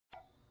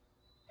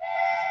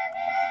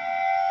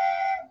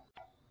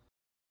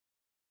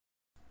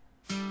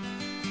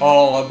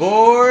All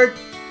aboard!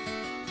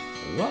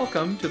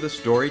 Welcome to the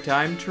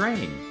Storytime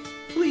train.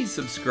 Please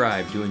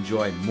subscribe to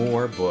enjoy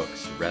more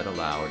books read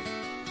aloud.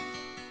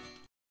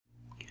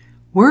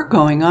 We're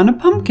Going on a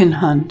Pumpkin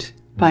Hunt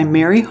by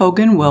Mary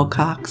Hogan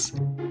Wilcox,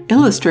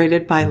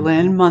 illustrated by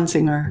Lynn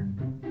Munzinger.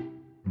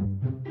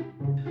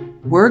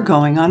 We're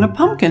going on a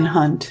pumpkin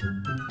hunt,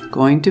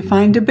 going to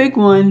find a big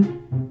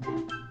one.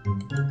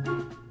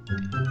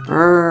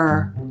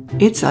 Brr,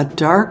 it's a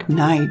dark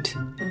night,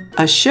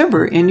 a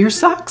shiver in your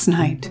socks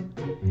night.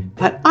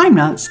 But I'm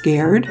not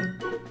scared.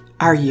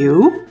 Are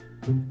you?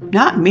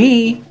 Not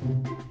me.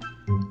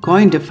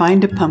 Going to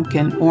find a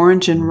pumpkin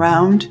orange and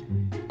round,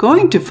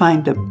 going to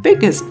find the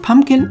biggest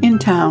pumpkin in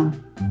town.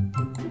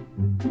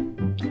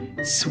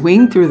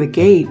 Swing through the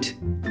gate,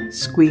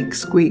 squeak,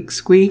 squeak,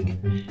 squeak,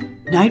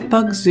 night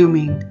bug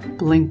zooming,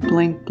 blink,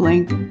 blink,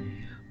 blink.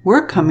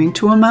 We're coming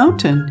to a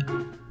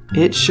mountain.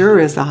 It sure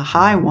is a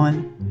high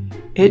one.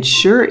 It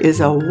sure is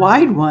a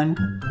wide one.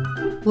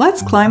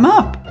 Let's climb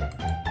up.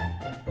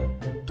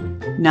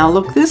 Now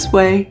look this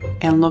way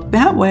and look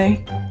that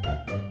way.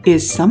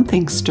 Is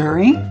something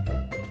stirring?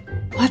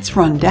 Let's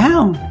run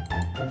down.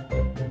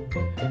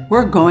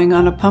 We're going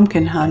on a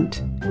pumpkin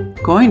hunt,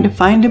 going to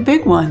find a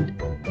big one.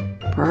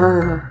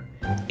 Brr,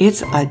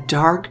 it's a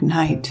dark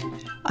night,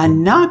 a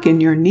knock in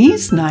your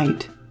knees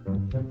night.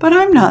 But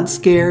I'm not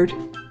scared.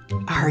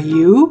 Are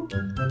you?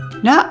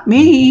 Not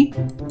me.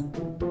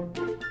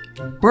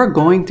 We're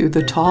going through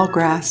the tall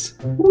grass.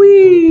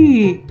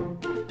 Whee!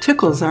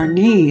 Tickles our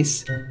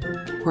knees.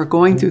 We're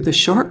going through the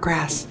short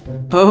grass.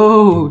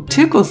 Oh,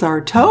 tickles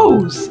our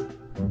toes.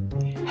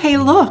 Hey,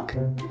 look,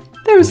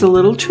 there's a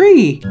little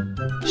tree.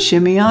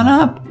 Shimmy on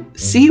up,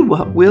 see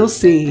what we'll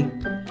see.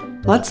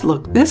 Let's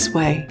look this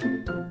way.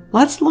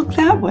 Let's look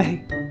that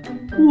way.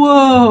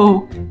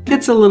 Whoa,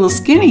 gets a little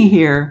skinny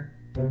here.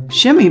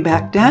 Shimmy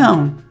back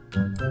down.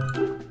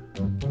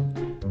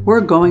 We're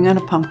going on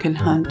a pumpkin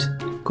hunt,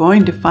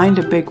 going to find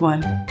a big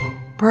one.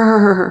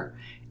 Brr,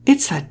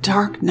 it's a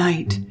dark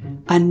night,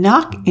 a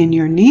knock in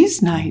your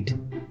knees night.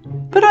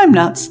 But I'm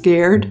not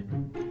scared.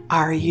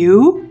 Are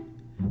you?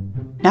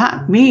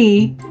 Not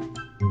me.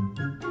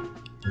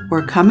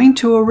 We're coming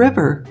to a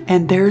river,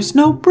 and there's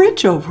no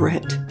bridge over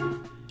it.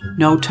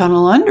 No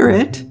tunnel under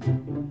it.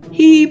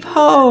 Heave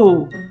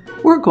ho!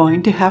 We're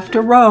going to have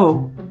to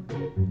row.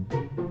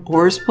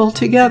 Oars pull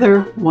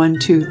together, 1,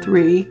 2,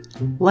 3.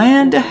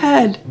 Land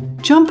ahead,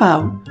 jump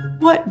out.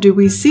 What do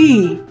we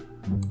see?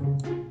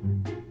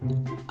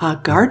 A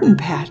garden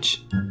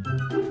patch,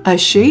 a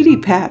shady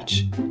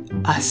patch,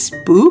 a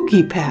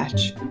spooky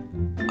patch.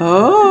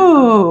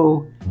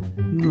 Oh,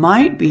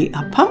 might be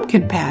a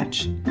pumpkin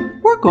patch.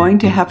 We're going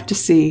to have to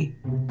see.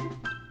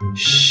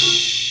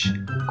 Shh,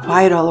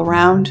 quiet all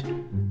around.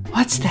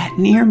 What's that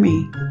near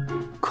me?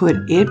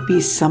 Could it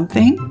be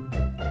something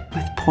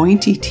with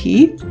pointy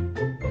teeth?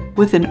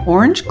 With an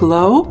orange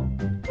glow?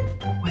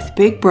 With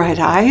big bright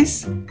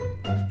eyes?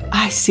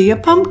 I see a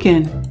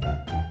pumpkin.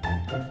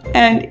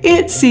 And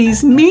it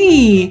sees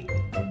me.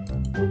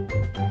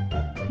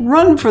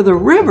 Run for the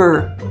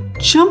river.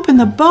 Jump in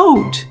the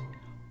boat.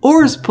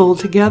 Oars pull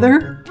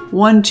together.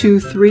 1, 2,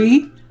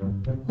 3.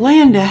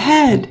 Land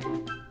ahead.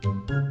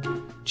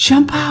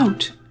 Jump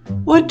out.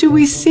 What do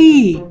we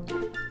see?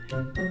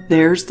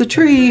 There's the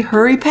tree.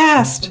 Hurry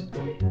past.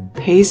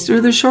 Pace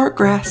through the short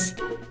grass.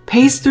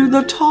 Pace through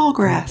the tall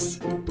grass.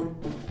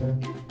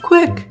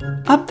 Quick,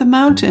 up the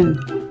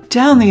mountain,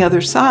 down the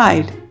other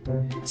side.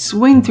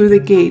 Swing through the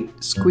gate,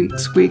 squeak,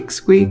 squeak,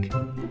 squeak,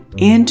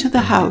 into the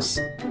house.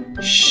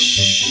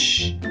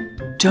 Shh,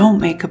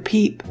 don't make a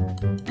peep.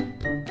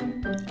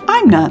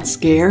 I'm not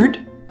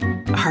scared.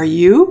 Are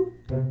you?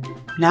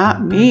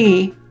 Not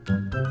me.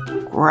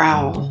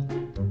 Growl.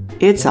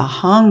 It's a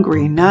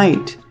hungry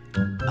night,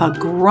 a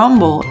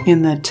grumble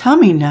in the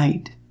tummy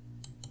night.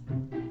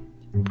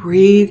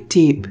 Breathe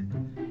deep.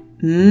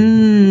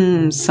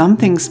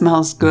 Something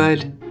smells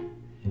good.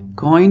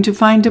 Going to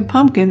find a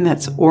pumpkin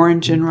that's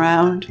orange and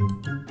round.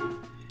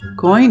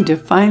 Going to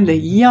find the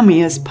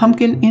yummiest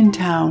pumpkin in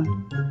town.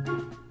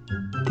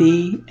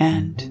 The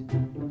end.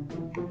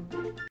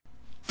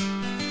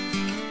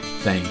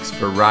 Thanks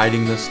for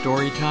riding the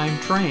Storytime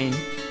train.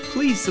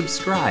 Please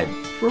subscribe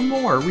for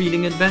more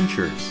reading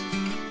adventures.